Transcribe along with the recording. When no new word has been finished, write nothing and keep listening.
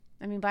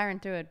mean, Byron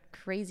threw a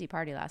crazy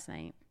party last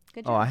night.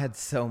 Good Oh, job. I had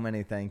so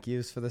many thank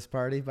yous for this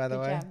party, by the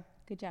way.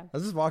 Good job. I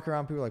was just walking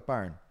around, people were like,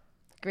 Byron,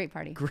 Great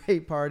party.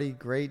 great party,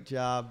 great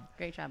job.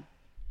 Great job.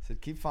 I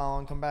said, keep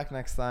following, come back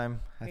next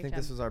time. I think job.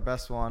 this was our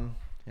best one.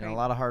 You know, Great. a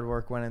lot of hard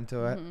work went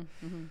into it.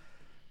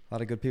 A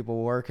lot of good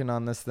people working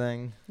on this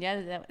thing.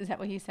 Yeah, is that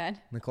what you said?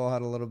 Nicole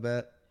had a little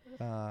bit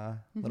of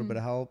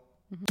help.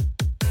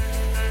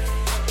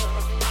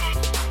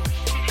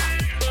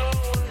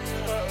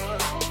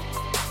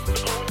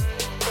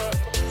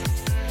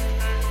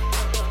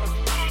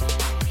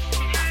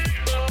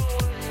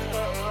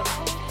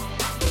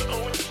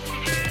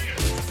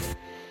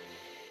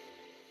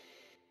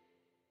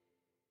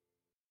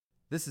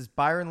 This is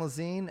Byron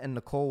Lazine and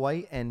Nicole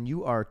White, and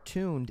you are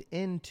tuned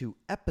into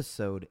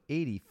episode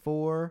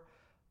 84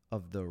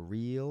 of The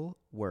Real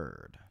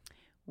Word.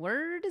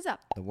 Word is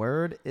up. The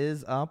word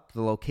is up.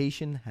 The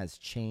location has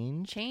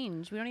changed.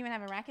 We don't even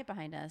have a racket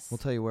behind us. We'll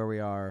tell you where we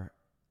are.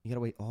 You got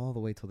to wait all the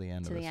way till the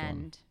end of this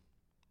one.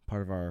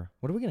 Part of our,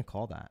 what are we going to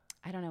call that?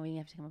 I don't know. We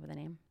have to come up with a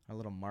name. Our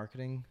little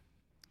marketing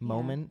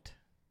moment?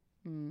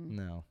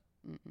 No.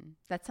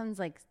 That sounds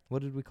like...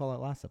 What did we call it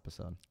last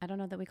episode? I don't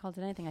know that we called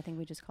it anything. I think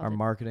we just called Our it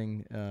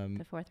marketing...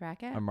 the fourth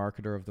racket? Our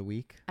marketer of the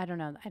week? I don't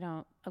know.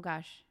 Oh,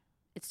 gosh.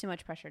 It's too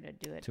much pressure to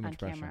do it on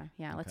camera.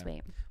 Yeah, okay. Let's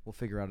wait. We'll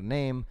figure out a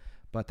name.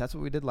 But that's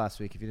what we did last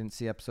week. If you didn't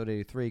see episode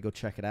 83, go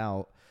check it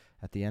out.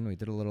 At the end, we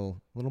did a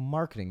little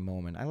marketing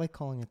moment. I like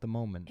calling it the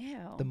moment.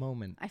 Ew. The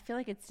moment. I feel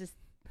like it's just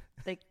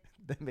like...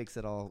 That makes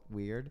it all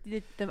weird.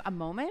 A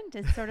moment?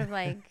 It's sort of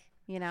like,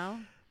 you know?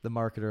 The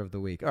marketer of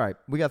the week. All right.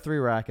 We got 3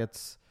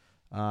 rackets.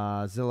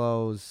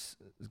 Zillow's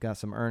got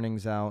some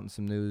earnings out and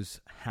some news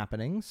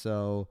happening.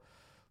 So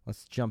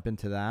let's jump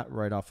into that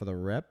right off of the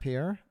rip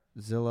here.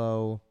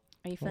 Zillow.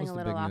 Are you feeling a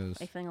little off? Are you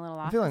feeling a little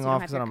off? I'm feeling off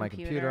because I'm on my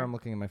computer. I'm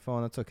looking at my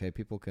phone. That's okay.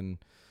 People can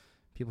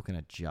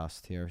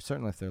adjust here.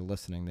 Certainly if they're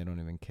listening, they don't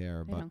even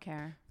care. They don't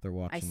care. If they're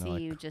watching. I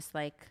see you just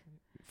like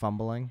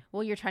fumbling.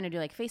 Well, you're trying to do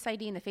like Face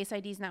ID and the Face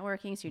ID is not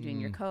working. So you're doing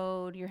your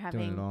code. You're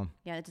having. Doing it all.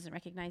 Yeah, it doesn't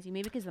recognize you.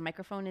 Maybe because the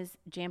microphone is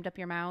jammed up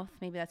your mouth.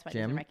 Maybe that's why it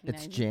doesn't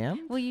recognize you. It's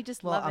jammed? Well, you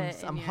just love it.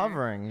 I'm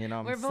hovering. You know,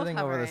 I'm sitting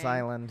over this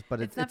island,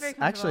 but it's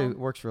actually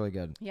works really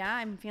good. Yeah,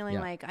 I'm feeling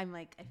I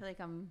feel like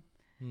I'm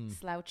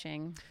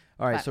slouching.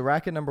 All right, so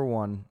racket number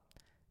 1.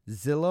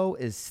 Zillow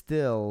is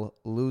still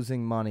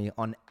losing money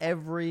on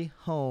every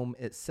home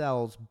it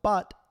sells,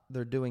 but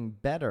they're doing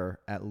better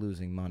at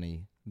losing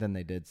money than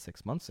they did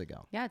 6 months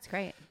ago. Yeah, it's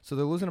great. So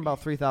they're losing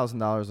about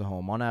 $3,000 a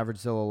home. On average,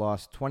 Zillow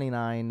lost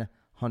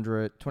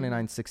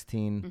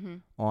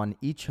 $2,916 on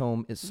each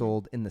home it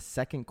sold in the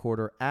second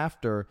quarter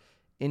after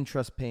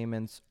interest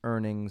payments,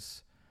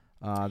 earnings.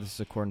 This is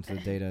according to the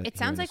data. It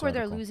sounds like where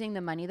they're losing the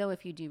money, though,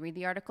 if you do read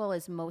the article,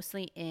 is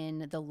mostly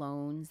in the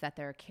loans that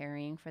they're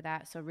carrying for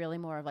that. So really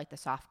more of like the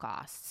soft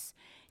costs.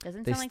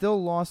 They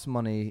still lost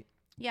money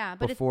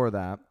before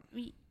that.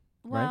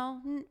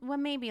 Well, well,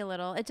 maybe a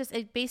little.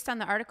 Based on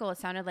the article, it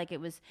sounded like it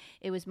was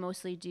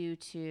mostly due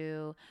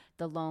to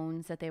the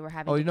loans that they were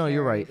having. Oh, no,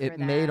 you're right. It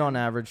made on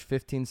average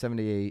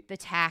 $1,578. The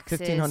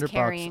taxes, $1,500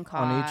 carrying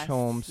costs on each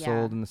home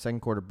sold in the second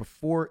quarter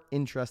before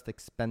interest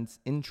expenses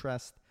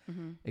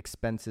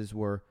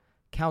were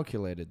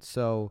calculated.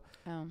 So,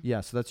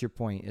 so that's your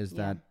point is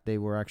that they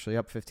were actually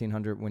up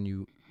 $1,500 when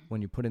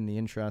you put in the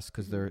interest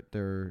because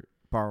they're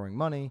borrowing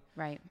money.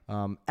 Right.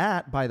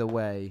 By the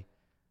way,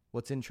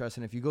 what's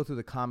interesting, if you go through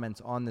the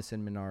comments on this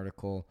Inman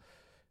article,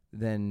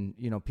 then,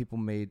 you know,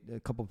 a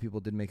couple of people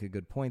did make a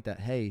good point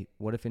that, hey,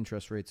 what if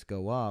interest rates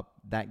go up?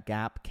 That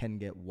gap can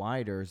get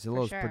wider.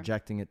 Zillow's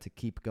projecting it to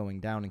keep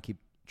going down and keep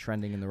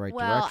trending in the right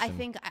direction. Well, I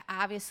think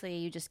obviously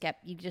you just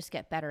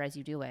get better as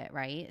you do it,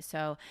 right?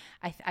 So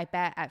I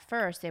bet at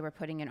first they were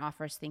putting in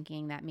offers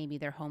thinking that maybe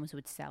their homes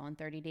would sell in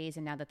 30 days,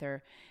 and now that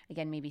they're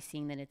again maybe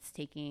seeing that it's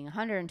taking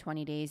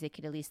 120 days, they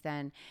could at least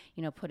then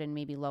put in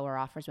maybe lower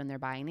offers when they're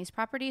buying these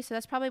properties. So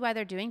that's probably why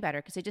they're doing better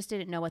because they just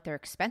didn't know what their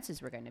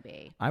expenses were going to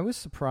be. I was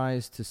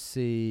surprised to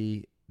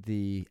see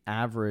the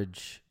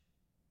average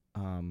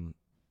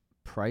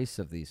price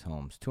of these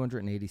homes,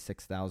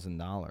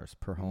 $286,000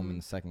 per home in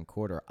the second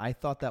quarter. I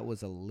thought that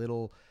was a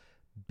little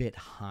bit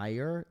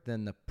higher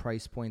than the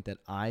price point that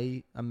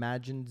I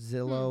imagined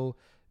Zillow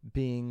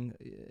being,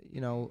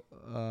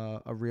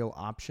 a real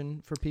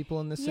option for people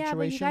in this situation. Yeah,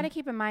 but you got to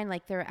keep in mind,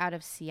 like, they're out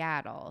of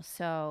Seattle,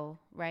 so,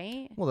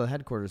 right? Well, the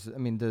headquarters, I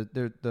mean, the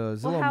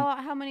Zillow... Well,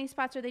 how many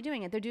spots are they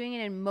doing it? They're doing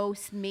it in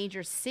most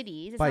major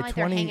cities. It's not like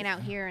they're hanging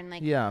out here in,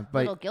 like,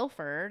 little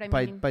Guilford.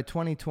 By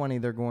 2020,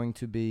 they're going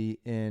to be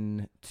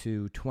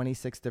into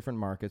 26 different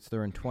markets.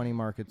 They're in 20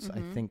 markets, I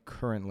think,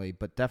 currently,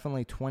 but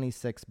definitely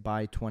 26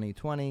 by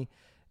 2020.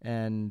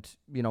 And,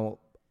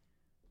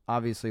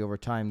 obviously over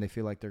time they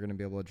feel like they're going to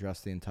be able to address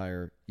the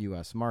entire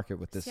U.S. market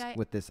with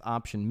this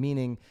option,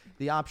 meaning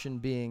the option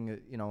being,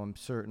 I'm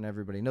certain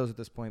everybody knows at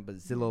this point, but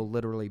Zillow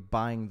literally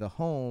buying the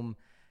home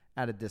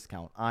at a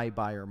discount,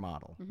 iBuyer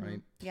model,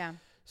 right? Yeah.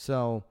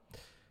 So,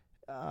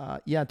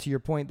 to your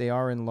point, they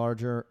are in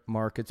larger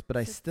markets, but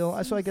I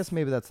guess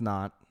maybe that's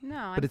not.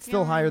 No, but it's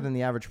still higher than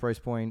the average price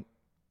point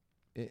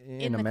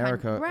in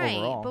America right?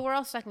 overall. But we're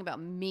also talking about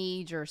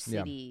major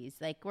Yeah. cities.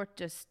 Like we're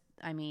just,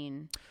 I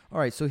mean, All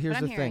right, so here's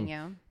but I'm the hearing thing.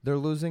 you. They're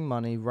losing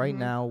money right Mhm.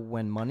 now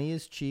when money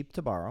is cheap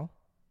to borrow.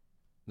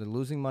 They're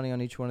losing money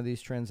on each one of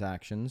these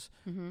transactions.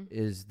 Mhm.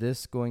 Is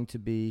this going to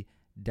be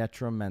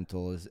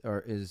detrimental?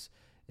 Is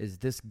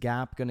this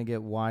gap going to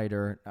get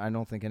wider? I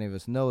don't think any of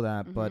us know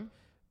that, but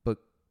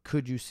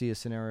could you see a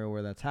scenario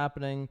where that's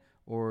happening,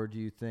 or do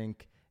you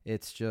think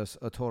it's just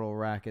a total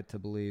racket to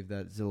believe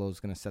that Zillow is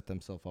going to set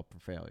themselves up for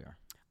failure?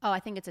 Oh, I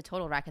think it's a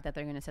total racket that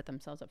they're going to set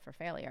themselves up for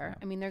failure.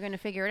 Yeah. I mean, they're going to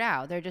figure it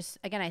out. They're just,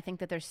 again, I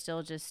think that they're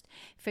still just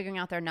figuring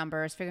out their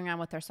numbers, figuring out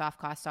what their soft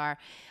costs are.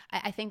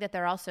 I think that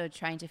they're also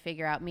trying to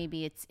figure out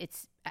maybe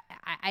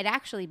I'd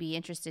actually be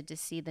interested to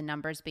see the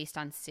numbers based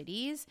on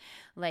cities.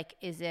 Like,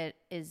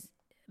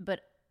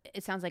 but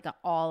it sounds like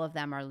all of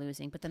them are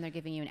losing, but then they're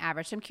giving you an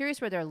average. So I'm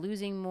curious where they're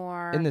losing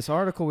more. In this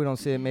article, we don't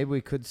see it. Maybe we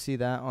could see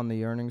that on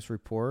the earnings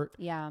report.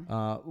 Yeah.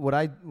 What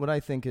I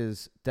think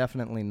is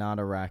definitely not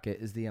a racket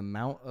is the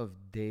amount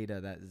of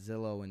data that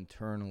Zillow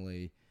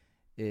internally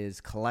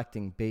is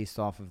collecting based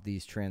off of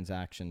these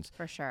transactions.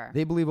 For sure.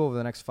 They believe over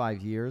the next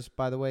 5 years,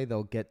 by the way,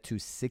 they'll get to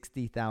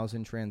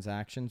 60,000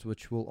 transactions,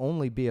 which will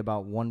only be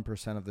about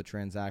 1% of the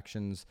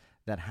transactions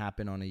that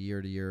happen on a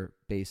year-to-year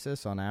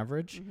basis on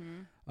average.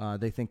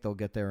 They think they'll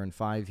get there in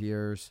 5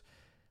 years.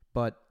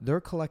 But they're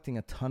collecting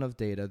a ton of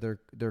data.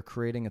 They're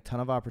creating a ton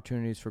of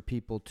opportunities for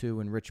people to,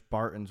 in Rich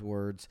Barton's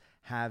words,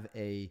 have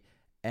a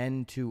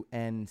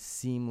end-to-end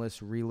seamless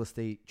real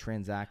estate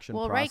transaction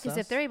process. Right, because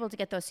if they're able to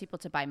get those people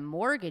to buy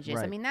mortgages,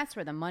 Right. I mean, that's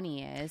where the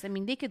money is. I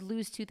mean, they could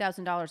lose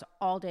 $2,000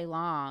 all day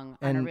long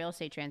on a real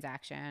estate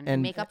transaction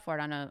and make up for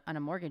it on a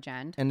mortgage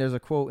end. And there's a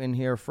quote in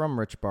here from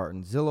Rich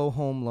Barton. Zillow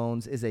Home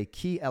Loans is a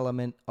key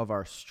element of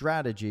our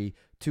strategy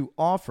to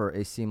offer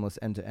a seamless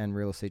end-to-end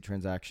real estate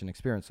transaction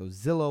experience. So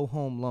Zillow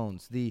Home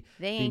Loans, the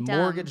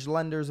mortgage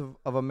lenders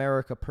of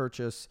America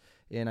purchase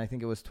in, I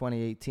think it was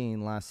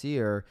 2018 last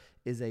year,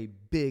 is a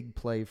big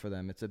play for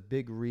them. It's a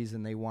big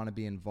reason they want to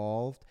be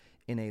involved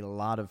in a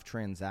lot of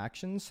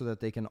transactions so that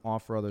they can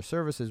offer other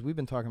services. We've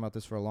been talking about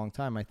this for a long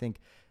time. I think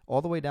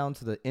all the way down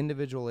to the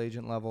individual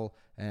agent level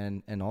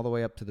and all the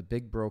way up to the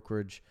big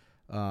brokerage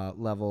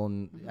level.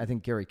 And I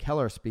think Gary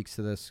Keller speaks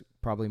to this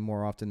probably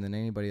more often than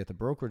anybody at the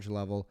brokerage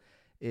level,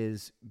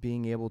 is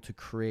being able to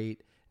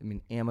create, I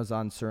mean,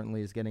 Amazon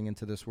certainly is getting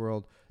into this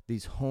world,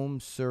 these home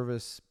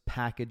service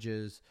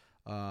packages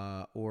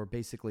or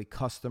basically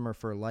customer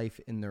for life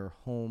in their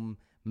home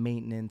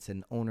maintenance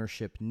and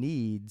ownership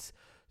needs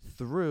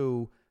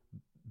through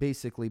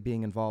basically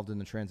being involved in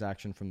the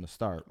transaction from the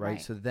start,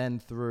 right? So then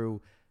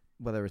through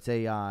whether it's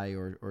AI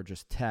or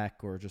just tech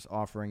or just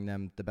offering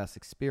them the best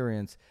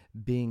experience,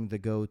 being the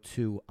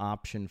go-to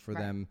option for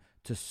them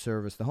to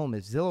service the home.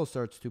 If Zillow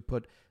starts to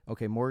put,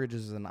 okay,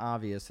 mortgages is an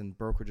obvious, and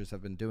brokerages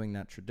have been doing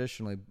that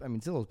traditionally. I mean,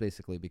 Zillow's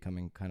basically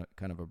becoming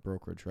kind of a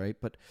brokerage, right?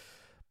 But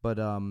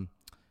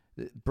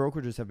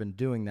brokerages have been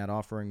doing that,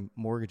 offering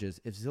mortgages.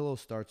 If Zillow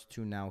starts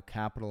to now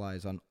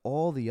capitalize on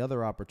all the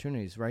other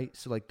opportunities, right?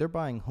 So like they're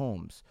buying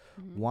homes.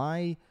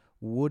 Why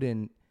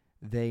wouldn't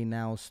they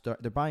now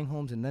start? They're buying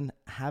homes and then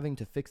having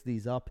to fix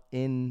these up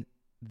in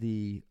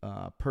the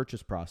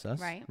purchase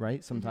process,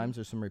 right? Sometimes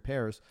there's some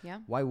repairs. Yeah.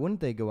 Why wouldn't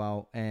they go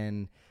out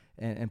and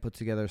put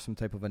together some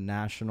type of a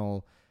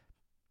national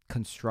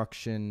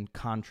construction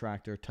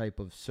contractor type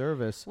of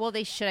service? Well,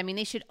 they should. I mean,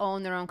 they should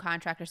own their own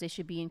contractors. They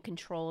should be in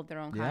control of their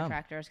own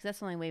contractors, because that's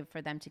the only way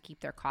for them to keep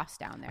their costs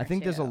down there. I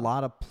think there's a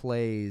lot of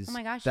plays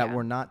that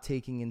we're not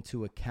taking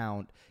into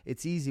account.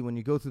 It's easy when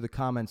you go through the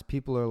comments.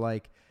 People are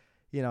like,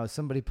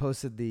 somebody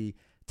posted the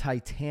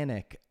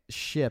Titanic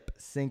ship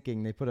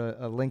sinking. They put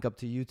a link up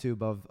to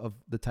YouTube of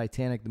the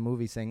Titanic, the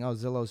movie, saying, oh,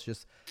 Zillow's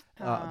just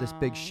this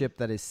big ship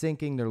that is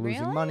sinking. They're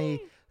losing money.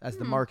 As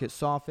the market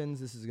softens,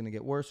 this is going to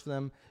get worse for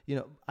them.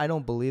 I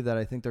don't believe that.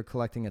 I think they're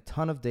collecting a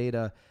ton of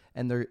data,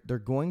 and they're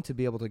going to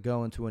be able to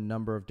go into a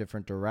number of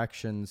different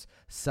directions,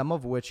 some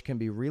of which can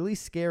be really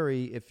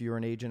scary if you're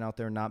an agent out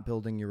there not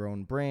building your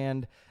own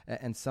brand.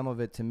 And some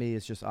of it, to me,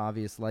 is just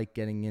obvious, like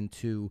getting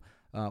into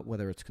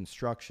whether it's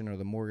construction or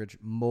the mortgage,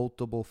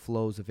 multiple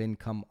flows of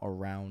income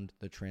around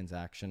the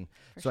transaction.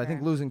 I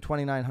think losing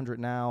 $2,900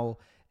 now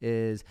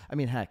is, I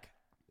mean, heck,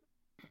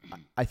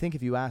 I think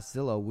if you ask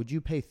Zillow, would you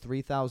pay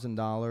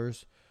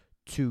 $3,000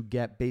 to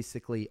get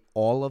basically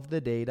all of the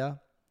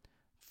data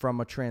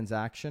from a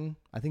transaction?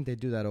 I think they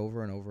do that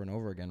over and over and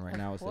over again right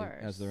now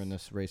as they're in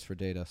this race for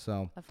data.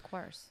 So of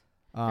course,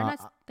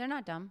 they're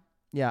not dumb.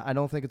 Yeah, I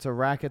don't think it's a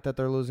racket that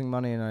they're losing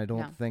money, and I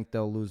don't think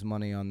they'll lose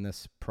money on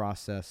this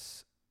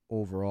process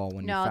overall.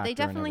 They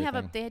definitely have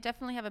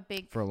a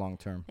big for a long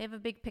term. They have a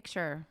big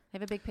picture. They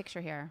have a big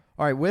picture here.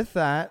 All right, with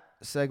that,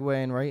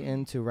 segueing right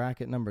into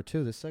racket number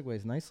 2. This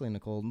segues nicely,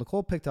 Nicole.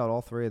 Nicole picked out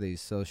all 3 of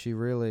these, so she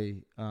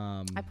really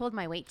I pulled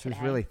my weight today. She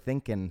was really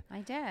thinking.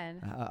 I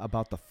did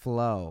about the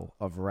flow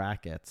of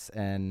rackets.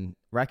 And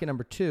racket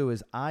number 2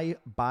 is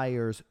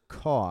iBuyers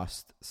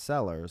cost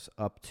sellers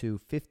up to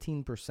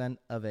 15%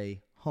 of a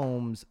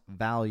home's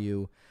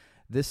value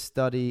This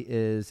study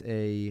is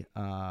a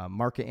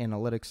market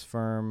analytics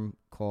firm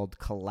called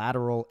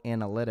Collateral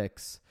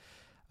Analytics.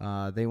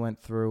 They went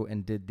through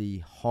and did the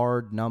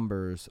hard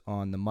numbers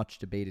on the much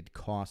debated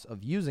cost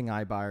of using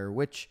iBuyer,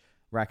 which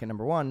bracket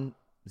number one,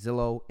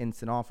 Zillow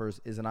Instant Offers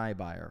is an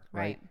iBuyer,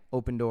 right?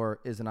 Open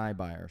Door is an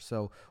iBuyer.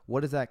 So what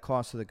does that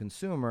cost to the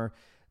consumer?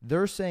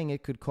 They're saying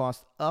it could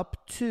cost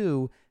up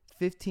to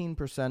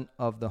 15%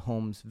 of the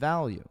home's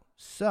value.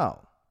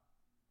 So,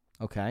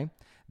 okay,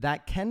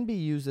 that can be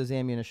used as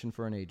ammunition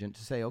for an agent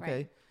to say,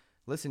 okay,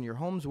 listen, your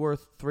home's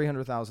worth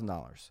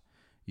 $300,000.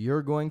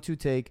 You're going to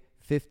take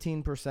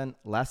 15%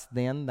 less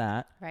than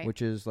that,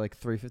 which is like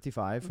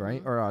 355,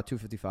 right? Or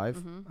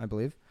 255, I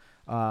believe,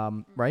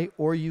 right?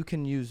 Or you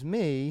can use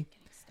me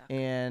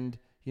and,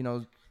 you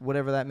know,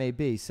 whatever that may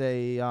be.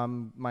 Say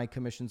my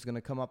commission's going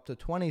to come up to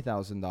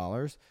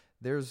 $20,000.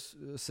 There's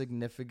a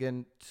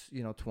significant,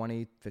 you know,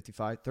 $20,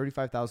 $55,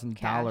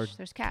 $35,000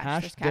 There's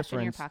cash difference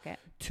in your pocket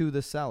to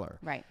the seller.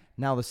 Right.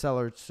 Now, the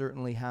seller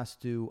certainly has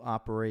to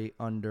operate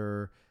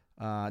under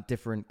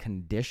different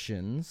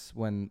conditions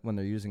when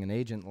they're using an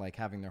agent, like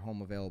having their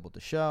home available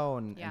to show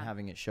and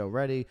having it show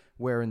ready,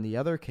 where in the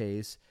other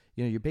case,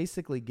 you know, you're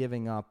basically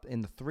giving up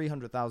in the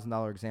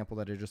 $300,000 example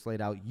that I just laid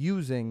out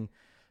using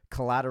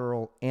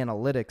Collateral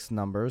Analytics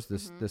numbers,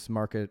 this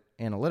market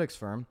analytics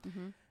firm.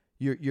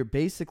 You're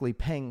basically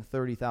paying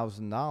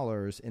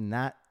 $30,000 in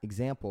that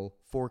example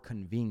for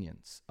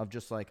convenience of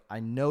just like, I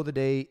know the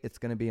date, it's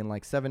going to be in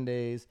like 7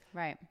 days.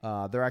 Right.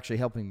 They're actually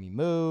helping me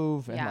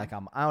move and like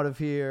I'm out of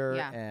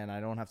here and I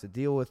don't have to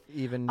deal with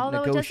even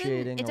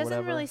negotiating it or doesn't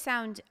whatever. really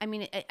sound, I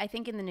mean, I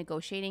think in the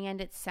negotiating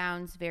end, it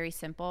sounds very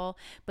simple,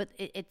 but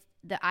it's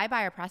the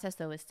iBuyer process,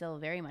 though, is still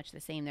very much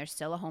the same. There's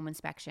still a home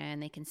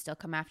inspection. They can still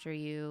come after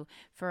you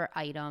for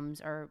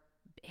items or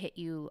hit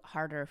you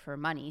harder for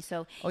money.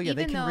 So they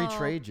can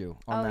retrade you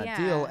on that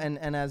deal.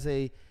 And as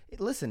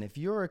listen, if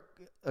you're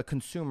a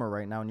consumer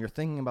right now and you're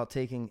thinking about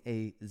taking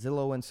a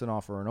Zillow Instant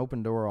Offer or an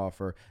Open Door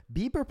offer,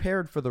 be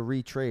prepared for the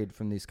retrade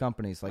from these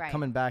companies, like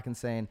coming back and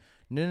saying,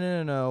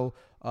 no,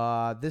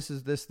 this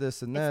is this,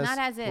 and this. It's not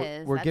as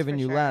is. We're giving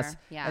you less.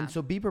 Yeah. And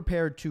so be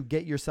prepared to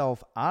get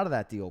yourself out of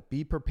that deal.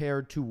 Be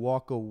prepared to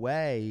walk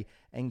away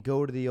and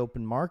go to the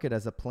open market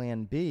as a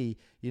plan B,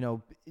 you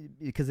know,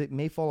 because it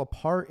may fall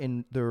apart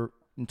in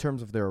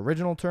terms of their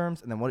original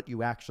terms and then what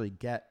you actually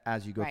get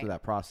as you go through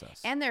that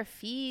process. And their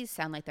fees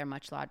sound like they're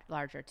much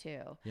larger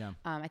too. Yeah.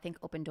 I think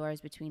Open Doors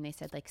between, they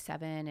said like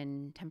 7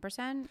 and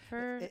 10%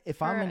 for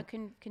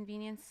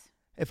convenience.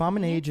 If I'm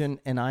an agent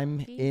and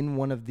I'm in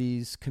one of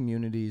these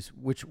communities,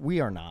 which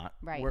we are not,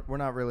 we're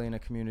not really in a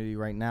community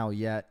right now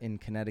yet in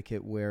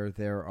Connecticut where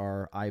there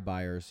are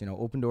iBuyers. You know,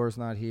 Open Doors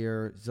not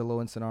here. Zillow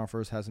Instant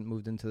Offers hasn't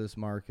moved into this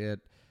market.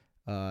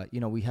 You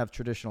know, we have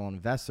traditional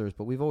investors,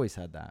 but we've always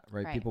had that,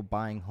 right? People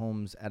buying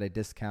homes at a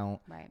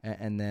discount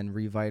and then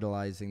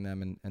revitalizing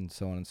them and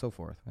so on and so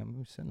forth.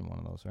 We're sitting in one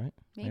of those, right?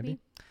 Maybe.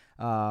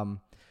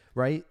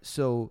 Right?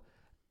 So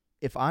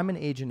if I'm an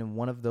agent in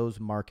one of those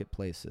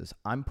marketplaces,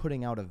 I'm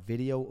putting out a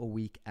video a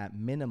week at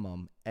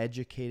minimum,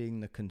 educating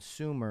the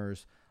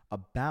consumers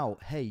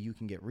about, hey, you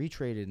can get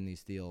retraded in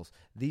these deals.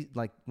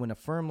 Like when a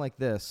firm like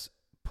this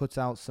puts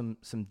out some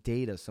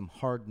data, some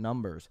hard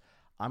numbers,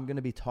 I'm going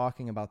to be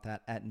talking about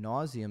that ad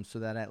nauseum so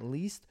that at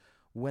least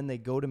when they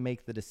go to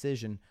make the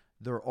decision,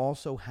 they're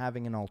also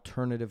having an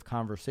alternative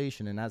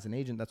conversation. And as an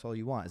agent, that's all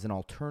you want is an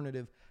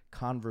alternative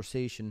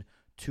conversation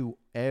to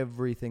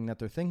everything that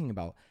they're thinking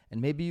about. And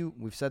maybe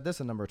we've said this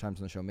a number of times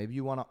on the show, maybe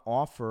you want to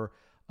offer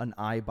an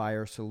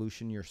iBuyer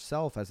solution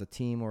yourself as a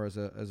team or as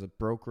a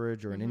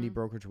brokerage or an indie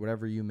brokerage,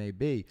 whatever you may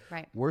be.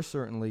 Right. We're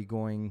certainly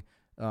going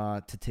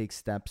to take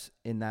steps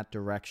in that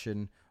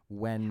direction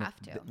when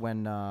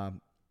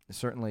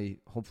certainly,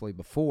 hopefully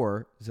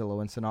before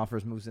Zillow Instant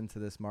Offers moves into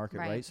this market,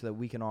 right? So that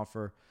we can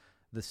offer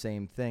the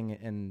same thing.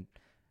 And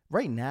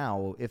right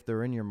now, if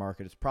they're in your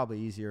market, it's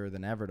probably easier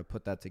than ever to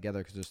put that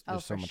together because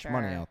there's so much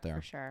money out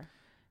there.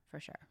 For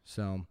sure.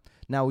 So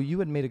now you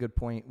had made a good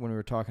point when we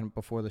were talking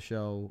before the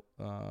show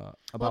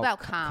about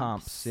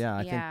comps. Yeah,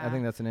 I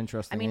think that's an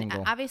interesting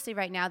angle. Obviously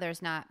right now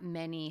there's not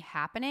many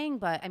happening,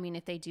 but I mean,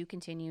 if they do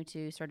continue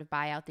to sort of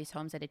buy out these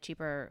homes at a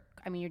cheaper,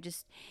 I mean,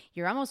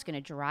 you're almost going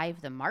to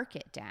drive the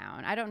market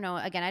down. I don't know.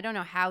 Again, I don't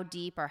know how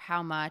deep or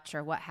how much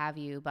or what have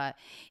you, but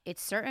it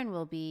certainly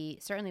will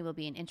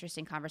be an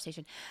interesting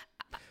conversation,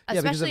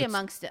 especially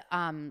amongst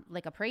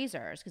like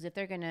appraisers, because if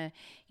they're going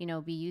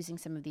to, be using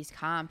some of these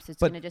comps,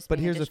 it's going to just. But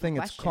here's the thing: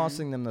 it's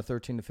costing them the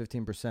 13 to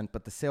 15%,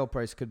 but the sale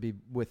price could be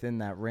within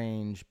that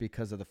range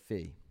because of the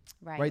fee.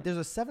 Right. There's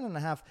a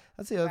 7.5.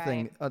 That's the other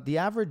thing. The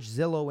average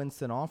Zillow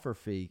Instant Offer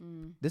fee.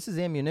 This is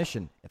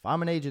ammunition. If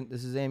I'm an agent,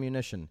 this is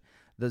ammunition.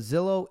 The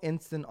Zillow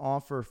Instant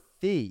Offer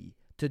fee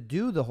to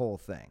do the whole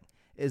thing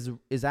is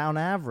on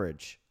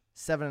average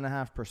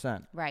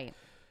 7.5%. Right.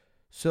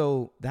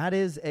 So that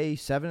is a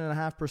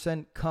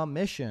 7.5%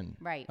 commission.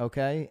 Right.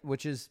 Okay.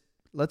 Which is,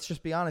 let's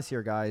just be honest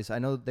here, guys. I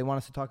know they want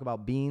us to talk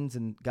about beans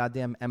and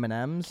goddamn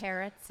M&Ms.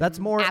 Carrots. That's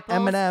more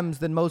apples. M&Ms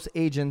than most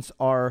agents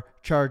are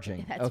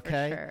charging. That's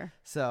okay. for sure.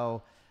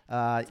 So,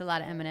 It's a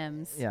lot of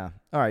M&Ms. Yeah.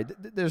 All right.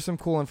 There's some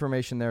cool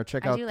information there.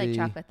 Check out I do like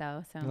chocolate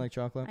though. So You like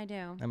chocolate? I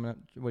do.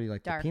 What do you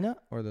like? Dark. The peanut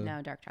or the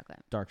No, dark chocolate.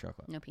 dark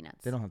chocolate? No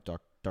peanuts. They don't have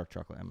dark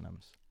chocolate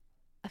M&Ms.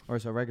 Or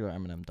is it a regular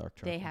M&M dark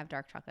chocolate? They have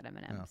dark chocolate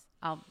M&Ms.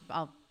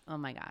 Oh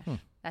my gosh.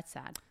 That's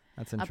sad.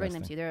 That's interesting. I'll bring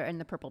them to you. They're in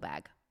the purple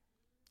bag.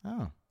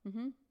 Oh.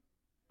 Mm-hmm.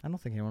 I don't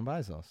think anyone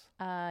buys those.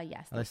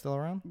 Yes. Are they still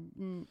around?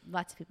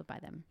 Lots of people buy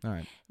them. All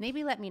right.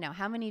 Maybe let me know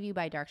how many of you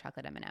buy dark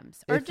chocolate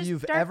M&Ms, or if just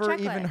you've ever chocolate.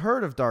 Even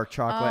heard of dark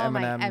chocolate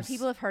M&Ms.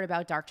 People have heard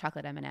about dark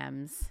chocolate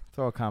M&Ms.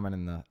 Throw a comment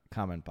in the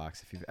comment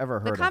box if you've ever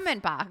heard. The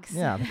comment box.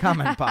 Yeah, the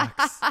comment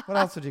box. What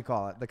else would you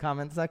call it? The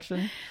comment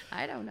section.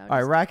 I don't know.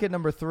 All right. Racket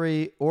number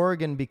 3.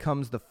 Oregon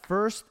becomes the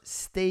first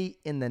state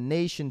in the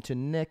nation to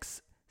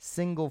nix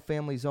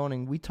single-family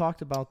zoning. We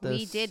talked about this.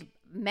 We did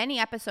many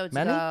episodes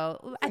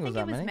ago. I think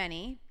it was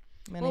many.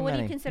 What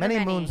do you consider many?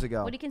 Many moons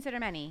ago. What do you consider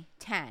many?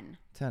 10.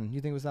 10.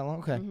 You think it was that long?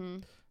 Okay.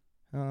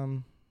 Mm-hmm.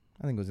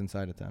 I think it was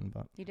inside of 10,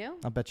 but you do?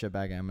 I'll bet you a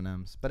bag of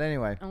M&Ms. But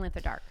anyway, only if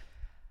they're dark.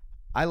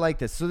 I like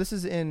this. So this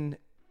is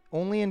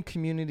only in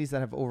communities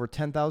that have over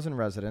 10,000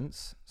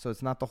 residents. So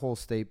it's not the whole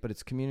state, but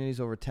it's communities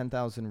over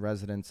 10,000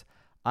 residents.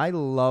 I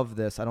love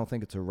this. I don't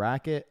think it's a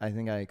racket. I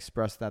think I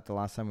expressed that the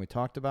last time we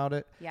talked about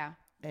it. Yeah.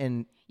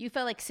 And you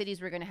felt like cities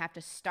were going to have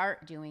to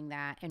start doing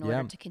that in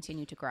order to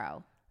continue to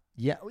grow.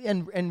 Yeah,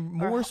 and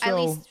more or so, at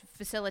least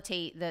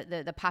facilitate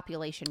the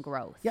population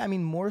growth. Yeah, I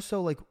mean more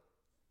so like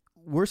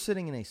we're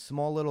sitting in a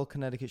small little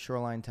Connecticut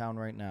shoreline town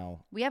right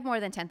now. We have more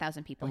than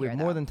 10,000 people here. We have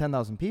more than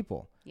 10,000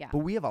 people. Yeah, but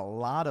we have a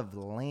lot of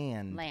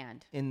land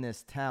in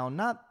this town.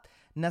 Not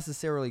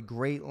necessarily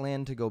great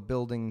land to go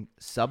building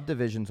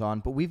subdivisions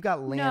on, but we've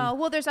got land. No,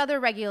 well, there's other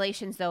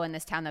regulations though in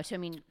this town though too. I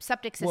mean,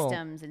 septic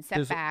systems and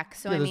setbacks.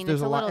 So I mean,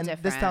 it's a little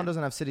different. This town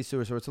doesn't have city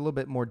sewer, so it's a little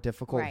bit more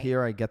difficult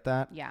here. I get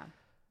that. Yeah,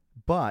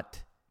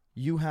 but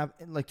you have,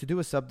 like, to do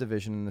a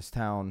subdivision in this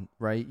town,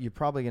 right? You're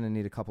probably going to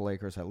need a couple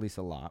acres, at least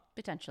a lot.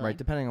 Potentially. Right,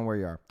 depending on where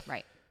you are.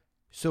 Right.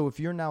 So if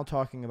you're now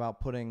talking about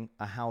putting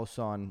a house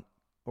on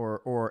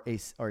or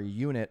a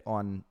unit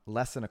on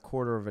less than a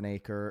quarter of an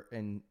acre,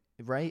 and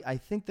right, I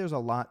think there's a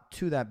lot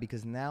to that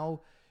because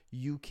now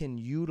you can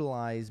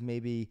utilize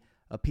maybe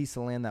a piece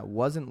of land that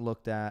wasn't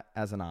looked at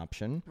as an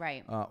option.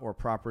 Right. Or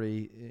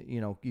property,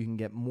 you can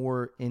get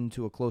more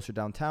into a closer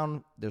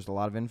downtown. There's a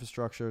lot of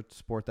infrastructure to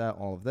support that,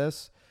 all of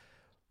this.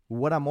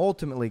 What I'm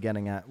ultimately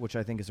getting at, which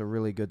I think is a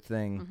really good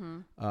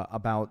thing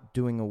about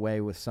doing away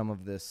with some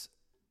of this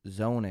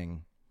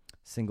zoning,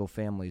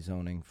 single-family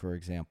zoning, for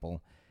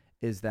example,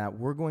 is that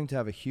we're going to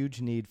have a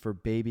huge need for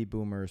baby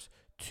boomers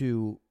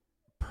to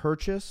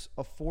purchase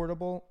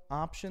affordable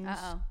options.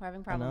 Uh-oh, we're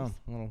having problems.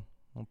 I know,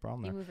 little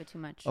problem there. You move it too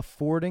much.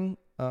 Affording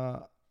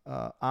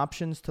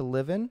options to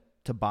live in,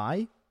 to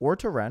buy, or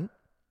to rent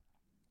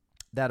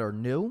that are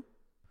new,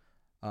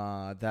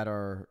 that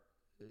are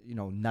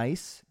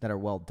nice, that are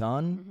well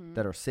done,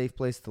 that are a safe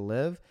place to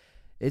live.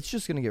 It's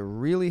just going to get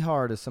really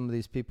hard as some of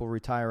these people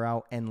retire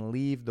out and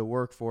leave the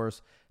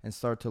workforce and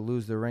start to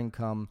lose their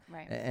income.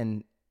 Right.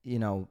 And,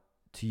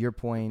 to your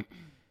point,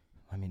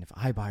 I mean, if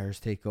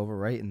iBuyers take over,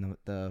 right, and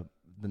the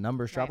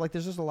numbers drop, like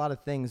there's just a lot of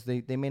things.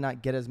 They may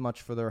not get as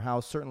much for their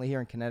house. Certainly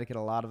here in Connecticut,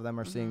 a lot of them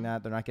are seeing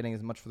that. They're not getting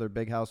as much for their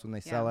big house when they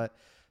sell it.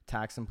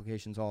 Tax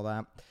implications, all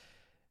that.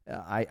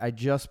 I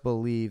just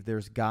believe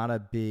there's got to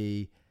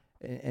be,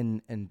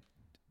 and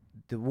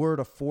the word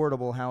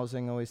affordable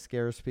housing always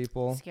scares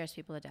people. It scares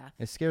people to death.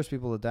 It scares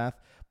people to death,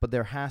 but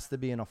there has to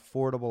be an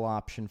affordable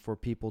option for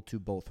people to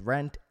both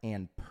rent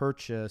and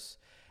purchase.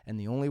 And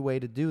the only way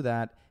to do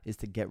that is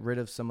to get rid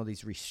of some of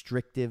these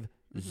restrictive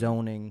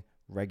zoning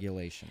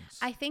regulations.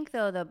 I think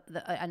though the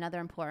another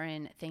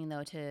important thing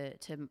though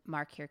to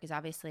mark here, because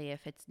obviously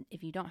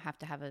if you don't have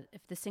to have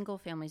if the single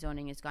family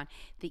zoning is gone,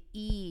 the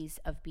ease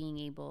of being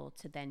able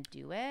to then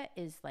do it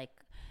is like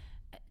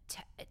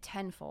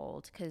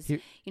tenfold, because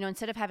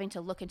instead of having to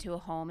look into a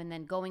home and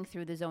then going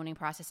through the zoning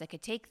process that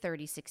could take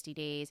 30-60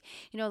 days,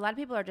 a lot of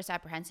people are just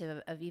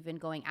apprehensive of even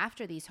going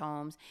after these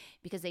homes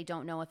because they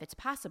don't know if it's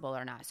possible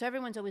or not. So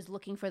everyone's always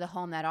looking for the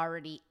home that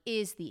already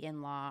is the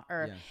in-law,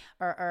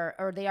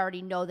 or they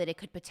already know that it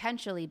could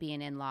potentially be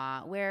an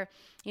in-law, where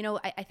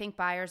I think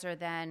buyers are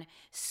then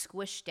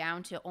squished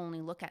down to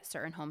only look at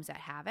certain homes that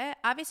have it.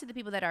 Obviously the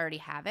people that already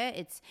have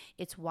it,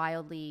 it's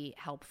wildly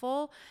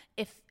helpful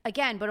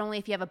but only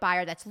if you have a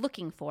buyer that's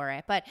looking for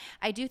it. But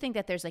I do think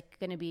that there's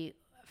going to be,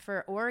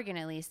 for Oregon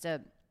at least,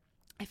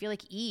 I feel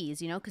like ease,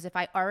 because if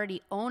I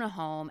already own a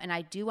home and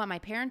I do want my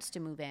parents to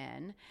move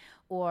in,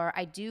 or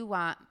I do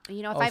want,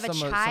 if I have a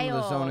child. Some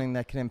of the zoning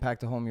that can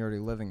impact the home you're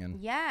already living in.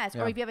 Yes.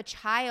 Yeah. Or if you have a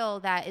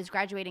child that is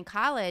graduating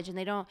college and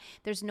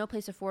there's no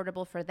place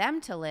affordable for them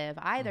to live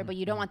either, but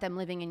you don't want them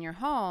living in your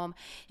home,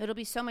 it'll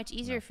be so much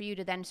easier for you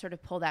to then sort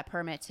of pull that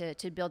permit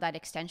to build that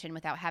extension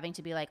without having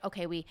to be like,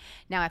 okay, we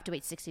now have to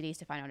wait 60 days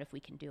to find out if we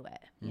can do it,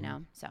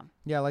 so.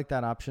 Yeah, I like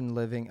that option,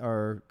 living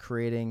or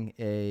creating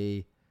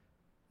a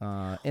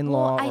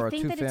in-law well, or I a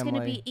think that it's going to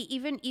two-family. be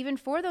even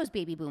for those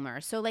baby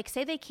boomers. So like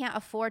say they can't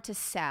afford to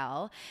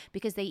sell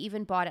because they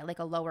even bought at like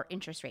a lower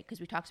interest rate, because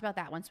we talked about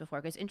that once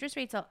before, because interest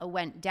rates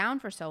went down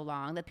for so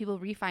long that people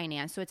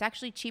refinance. So it's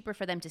actually cheaper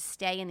for them to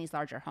stay in these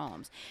larger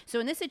homes. So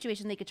in this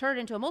situation, they could turn it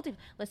into a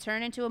let's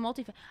turn it into a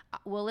multi.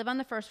 We'll live on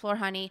the first floor,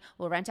 honey.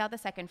 We'll rent out the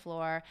second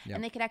floor. Yep.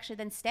 And they could actually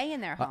then stay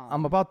in their home.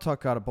 I'm about to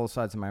talk out of both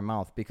sides of my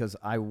mouth because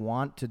I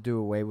want to do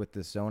away with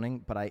this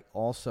zoning, but I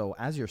also,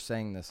 as you're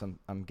saying this,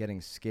 I'm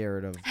getting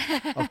scared of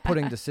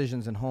putting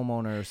decisions in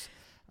homeowners.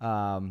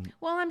 Well,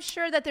 I'm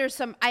sure that there's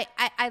some.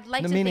 I'd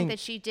like to think that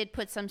she did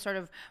put some sort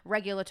of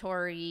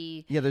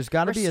regulatory. Yeah, there's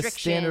got to be a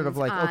standard of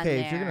like,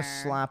 okay, if you're gonna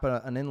there. slap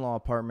an in-law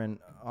apartment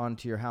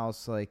onto your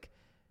house, like,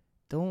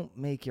 don't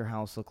make your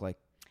house look like.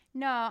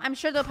 No, I'm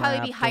sure there'll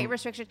probably be height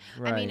restrictions.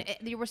 Right. I mean,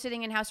 you were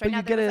sitting in house right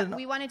now.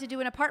 We wanted to do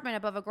an apartment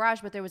above a garage,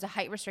 but there was a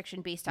height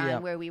restriction based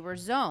on where we were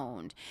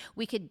zoned.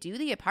 We could do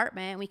the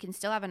apartment. We can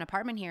still have an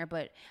apartment here,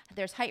 but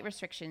there's height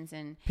restrictions.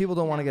 And people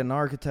don't want to get an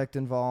architect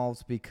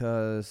involved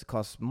because it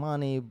costs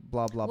money,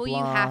 blah, blah, blah. Well,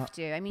 you have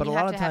to. I mean, but you a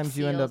lot have of to have times seals.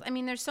 you end up. I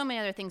mean, there's so many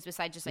other things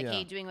besides just like,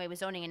 hey, doing away with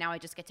zoning, and now I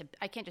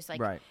can't just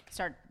like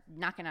start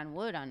knocking on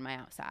wood on my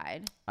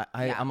outside.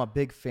 I'm a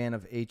big fan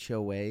of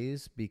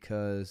HOAs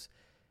because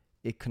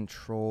it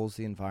controls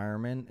the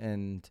environment,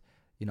 and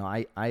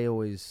I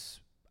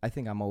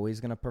think I'm always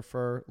going to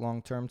prefer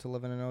long term to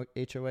live in an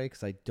HOA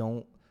because I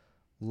don't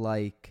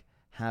like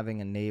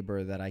having a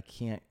neighbor that I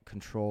can't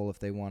control if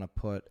they want to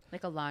put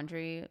like a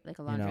laundry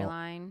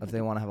line. If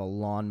they want to have a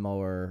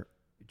lawnmower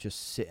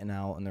just sitting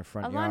out in their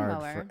front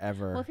yard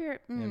forever. Well, if you're,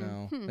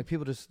 like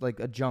people just like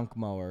a junk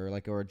mower,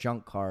 or a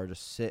junk car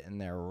just sitting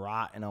there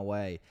rotting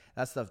away.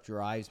 That stuff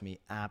drives me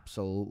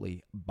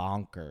absolutely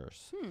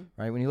bonkers.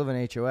 Right? When you live in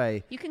an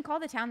HOA, you can call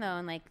the town though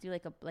and like do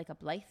like a Blythe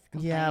complaint.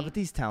 Yeah, but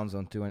these towns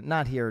don't do it.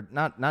 Not here.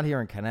 Not here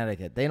in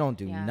Connecticut. They don't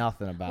do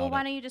nothing about it. Well,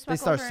 why don't you just they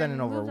start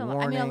sending over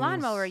warnings? I mean, a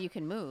lawnmower you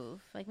can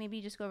move. Like maybe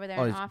you just go over there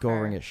and offer. Go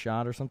over and get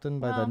shot or something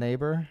by the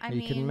neighbor? Are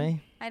you kidding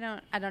me? I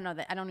don't know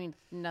that. I don't even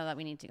know that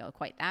we need to go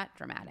quite that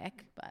dramatic.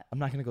 But I'm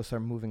not going to go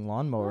start moving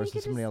lawnmowers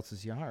in somebody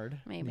else's yard.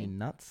 Maybe. Are you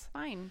nuts?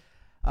 Fine.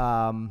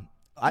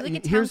 Like a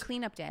town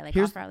cleanup day. Like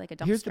offer out like a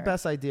dumpster. Here's the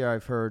best idea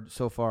I've heard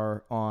so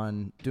far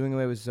on doing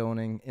away with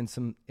zoning in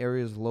some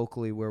areas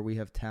locally where we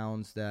have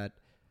towns that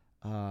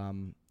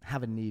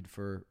have a need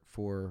for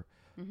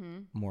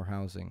more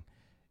housing.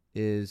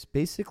 Is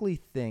basically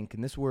think,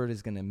 and this word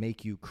is going to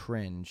make you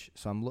cringe.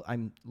 So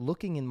I'm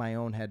looking in my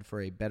own head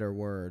for a better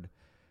word.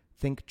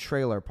 Think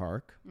trailer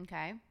park.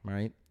 Okay.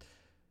 Right.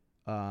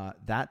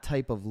 That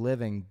type of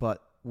living,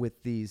 but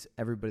with the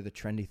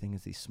trendy thing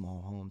is these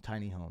small homes,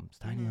 tiny homes,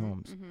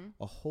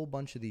 a whole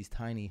bunch of these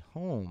tiny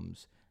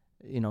homes,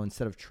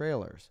 instead of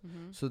trailers,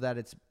 so that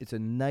it's a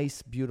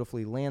nice,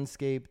 beautifully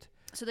landscaped.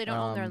 So they don't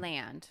own their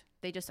land.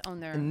 They just own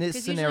their. In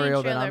this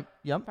scenario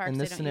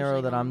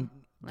that I'm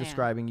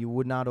describing, you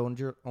would not own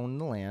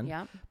the land,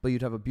 but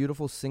you'd have a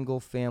beautiful single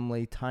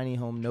family tiny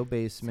home, no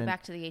basement. So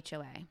back to the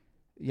HOA.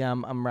 Yeah,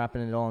 I'm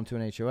wrapping it all into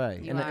an HOA,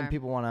 and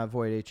people want to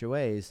avoid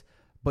HOAs,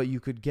 but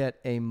you could get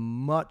a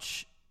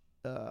much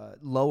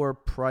lower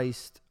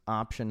priced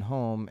option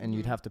home, and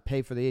you'd have to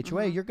pay for the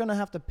HOA. You're going to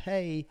have to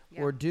pay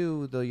or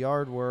do the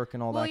yard work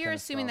and all that. Well, you're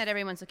assuming that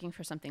everyone's looking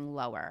for something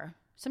lower.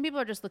 Some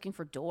people are just looking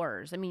for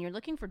doors. I mean, you're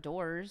looking for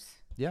doors.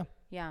 Yeah.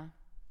 Yeah.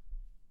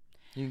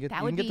 You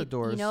can get the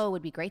doors. It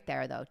would be great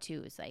there though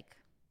too. Is like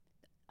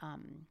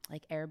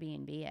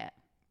Airbnb it.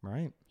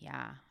 Right.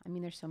 Yeah. I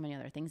mean, there's so many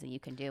other things that you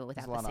can do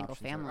without the single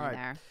family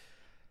there.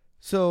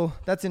 So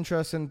that's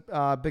interesting.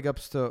 Big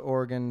ups to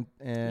Oregon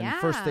and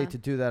first state to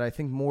do that. I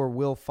think more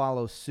will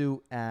follow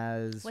suit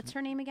as. What's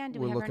her name again? Do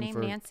we have her name?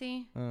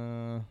 Nancy?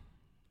 I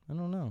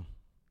don't know.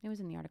 It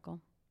was in the article.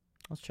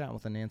 I was chatting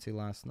with a Nancy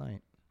last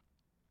night.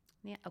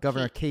 Yeah. Oh,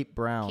 Governor Kate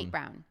Brown. Kate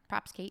Brown.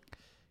 Props, Kate.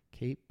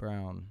 Kate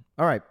Brown.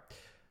 All right.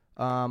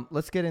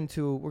 Let's get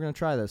into. We're going to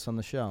try this on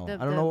the show.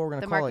 I don't know what we're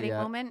going to call it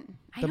yet.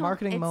 The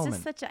marketing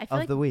moment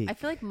of the week. I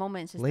feel like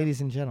moments.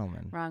 Ladies and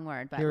gentlemen. Wrong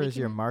word. But here is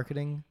your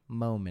marketing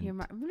moment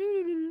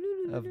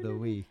of the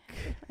week.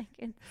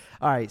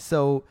 All right.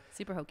 So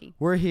super hokey.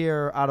 We're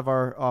here out of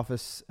our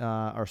office,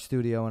 our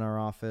studio in our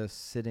office,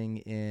 sitting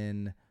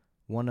in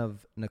one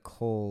of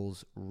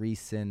Nicole's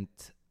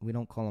recent. We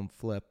don't call them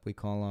flip. We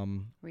call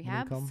them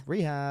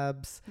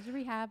rehabs. It's a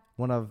rehab.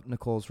 One of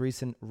Nicole's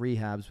recent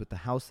rehabs with the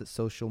house that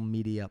social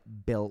media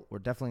built. We're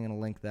definitely going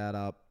to link that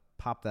up.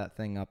 Pop that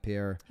thing up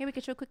here. Hey, we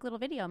could show a quick little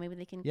video. Maybe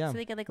they can, so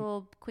they get like a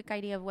little quick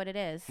idea of what it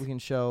is. We can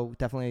show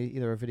definitely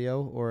either a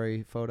video or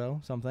a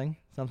photo, something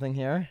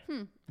here.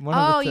 You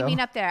mean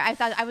up there?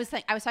 I was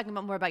talking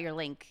about more about your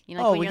link. We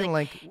can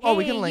link. Hey,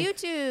 we can link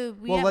YouTube.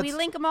 We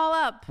link them all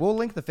up. We'll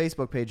link the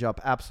Facebook page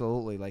up.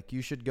 Absolutely. Like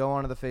you should go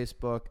onto the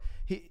Facebook.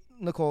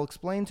 Nicole,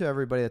 explain to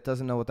everybody that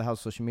doesn't know what the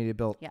house social media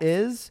built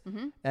is,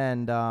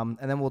 and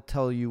then we'll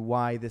tell you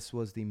why this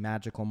was the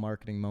magical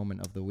marketing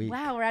moment of the week.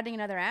 Wow, we're adding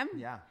another M?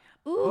 Yeah.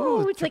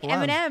 Ooh, it's like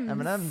M&M's.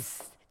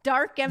 M&M's.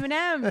 dark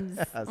M&Ms.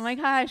 Yes. Oh my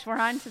gosh, we're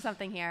on to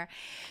something here.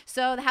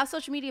 So the house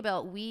social media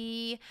bill,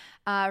 we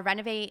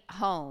renovate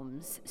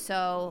homes.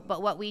 So,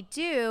 but what we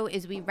do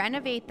is we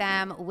renovate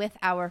them with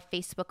our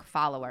Facebook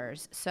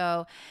followers.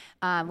 So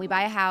we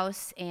buy a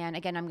house, and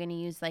again, I'm going to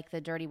use like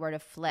the dirty word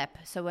of flip.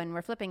 So when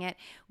we're flipping it,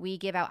 we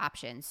give out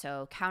options.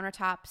 So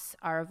countertops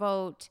are a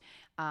vote.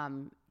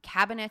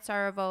 Cabinets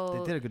are a vote.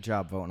 They did a good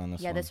job voting on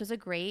this one. Yeah, this was a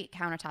great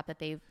countertop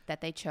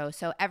that they chose.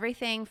 So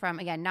everything from,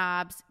 again,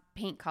 knobs,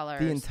 paint colors,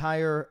 the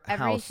entire house,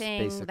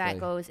 everything basically. that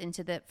goes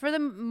into the, for the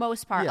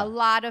most part, Yeah. a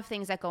lot of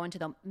things that go into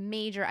the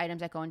major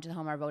items that go into the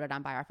home are voted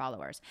on by our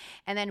followers.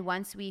 And then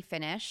once we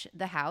finish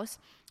the house,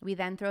 we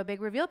then throw a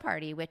big reveal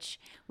party, which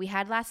we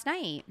had last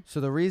night. So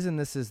the reason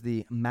this is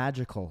the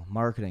magical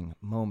marketing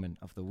moment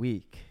of the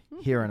week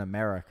here in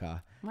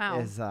America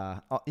is,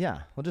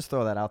 we'll just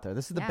throw that out there.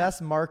 This is the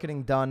best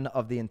marketing done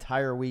of the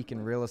entire week in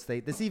real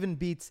estate. This even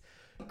beats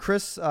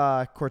Chris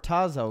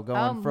Cortazzo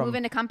going from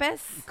moving to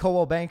Compass,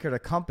 Coldwell Banker to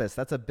Compass.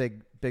 That's a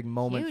big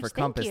moment Huge. for Thank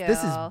Compass. you.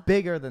 This is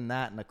bigger than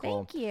that,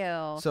 Nicole. Thank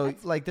you. So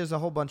like, there's a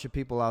whole bunch of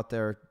people out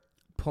there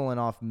pulling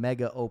off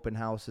mega open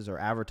houses or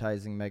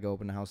advertising mega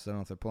open houses. I don't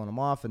know if they're pulling them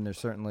off, and there's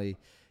certainly,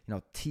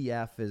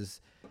 TF is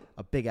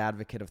a big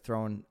advocate of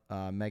throwing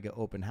mega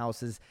open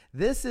houses.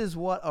 This is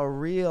what a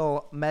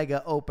real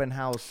mega open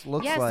house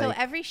looks like. Yeah, so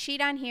every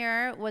sheet on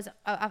here was,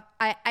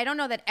 I don't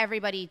know that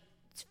everybody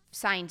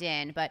signed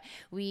in, but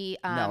we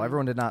no,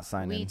 everyone did not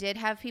sign in. We did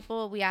have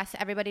people, we asked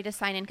everybody to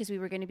sign in because we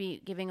were going to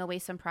be giving away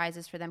some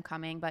prizes for them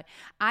coming, but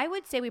I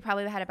would say we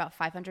probably had about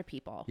 500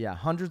 people. Yeah,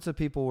 hundreds of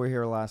people were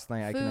here last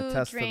night. I can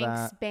attest drinks, to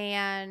that.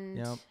 Band.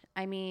 Yep.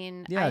 I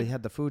mean, yeah, you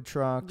had the food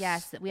trucks.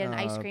 Yes, we had an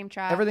ice cream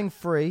truck. Everything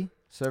free.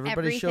 So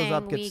everybody shows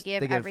up, they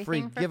get a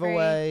free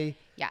giveaway.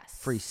 Yes.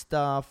 Free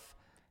stuff.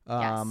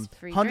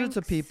 Free hundreds drinks.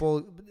 of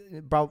people,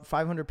 about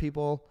 500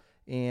 people.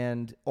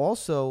 And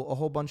also a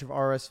whole bunch of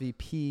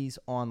RSVPs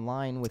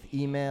online with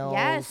emails.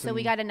 Yes, so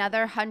we got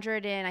another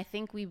 100, and I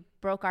think we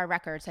broke our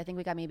record. So I think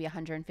we got maybe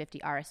 150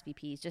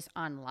 RSVPs just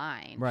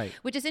online. Right.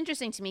 Which is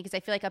interesting to me because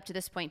I feel like up to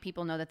this point,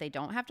 people know that they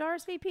don't have to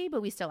RSVP,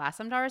 but we still ask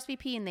them to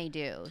RSVP, and they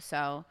do.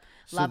 So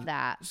love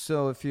that.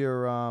 So if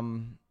you're,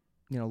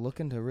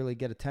 looking to really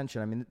get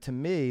attention, I mean, to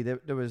me,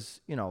 there was,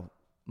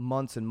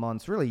 months and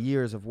months, really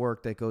years of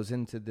work that goes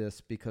into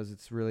this because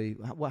it's really,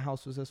 what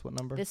house was this? What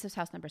number? This is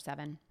house number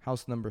 7.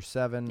 House number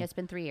 7. Yeah, it's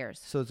been 3 years.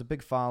 So it's a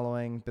big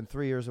following, been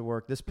 3 years of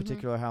work. This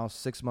particular house,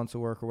 6 months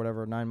of work or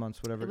whatever, 9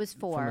 months, whatever. It was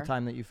 4. From the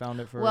time that you found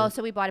it for. Well,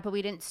 so we bought it, but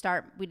we didn't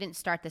start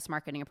this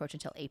marketing approach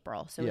until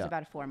April. So it was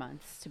about 4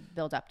 months to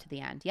build up to the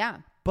end. Yeah.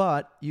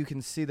 But you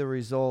can see the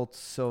results.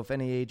 So if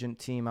any agent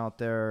team out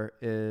there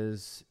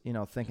is,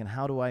 thinking,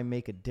 how do I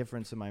make a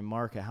difference in my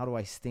market? How do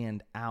I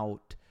stand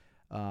out?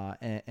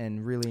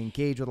 And really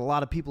engage with a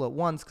lot of people at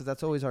once, because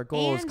that's always our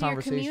goal, is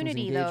conversations,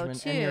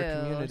 engagement, and your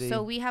community.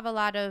 So we have a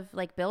lot of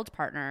like build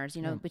partners,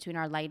 between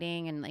our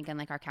lighting and again,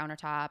 like our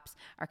countertops,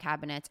 our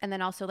cabinets, and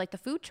then also like the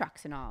food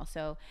trucks and all.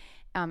 So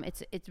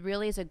it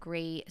really is a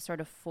great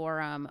sort of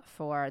forum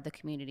for the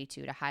community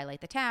to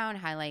highlight the town,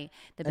 highlight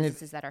the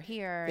businesses that are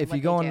here. If you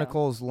go on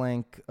Nicole's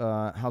link,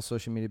 House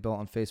Social Media Built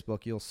on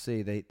Facebook, you'll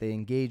see they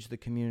engage the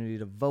community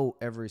to vote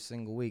every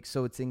single week.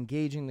 So it's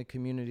engaging the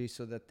community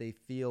so that they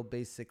feel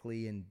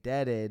basically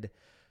indebted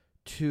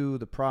to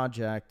the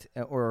project,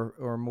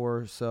 or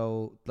more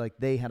so like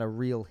they had a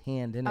real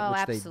hand in it, which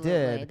absolutely.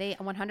 they did. They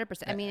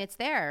 100%. I mean, it's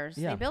theirs.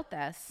 Yeah. They built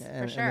this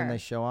for sure. And then they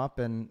show up,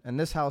 and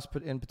this house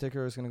in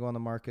particular is going to go on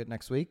the market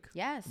next week.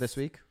 Yes. This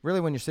week.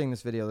 Really, when you're seeing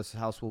this video, this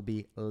house will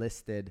be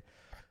listed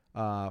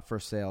for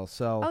sale.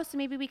 So so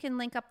maybe we can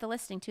link up the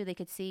listing too. They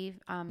could see.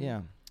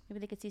 Maybe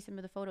they could see some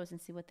of the photos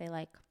and see what they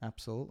like.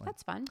 Absolutely.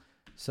 That's fun.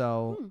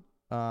 So.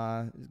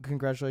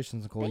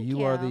 Congratulations, Nicole. Thank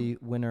you are the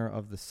winner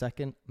of the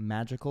second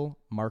magical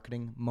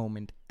marketing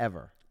moment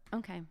ever.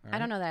 Okay. Right? I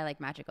don't know that I like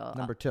magical.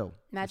 Number 2.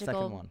 Magical. The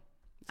second one.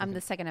 I'm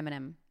the second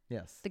M&M.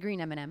 Yes. The green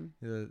M&M.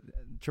 The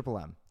triple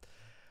M.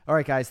 All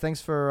right, guys.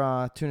 Thanks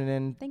for tuning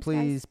in. Thanks,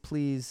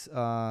 please,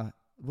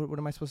 what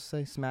am I supposed to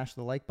say? Smash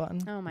the like button?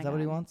 Oh, my God. Is that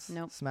what he wants?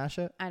 Nope. Smash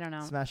it? I don't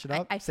know. Smash it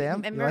up? I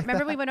Sam?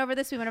 remember we went over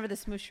this? We went over the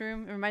smoosh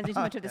room. It reminds me too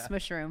much of the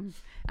smoosh room.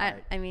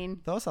 I mean.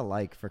 Throw us a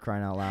like, for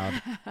crying out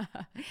loud.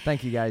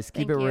 Thank you, guys.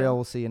 Keep Thank it you. real.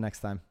 We'll see you next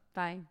time.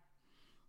 Bye.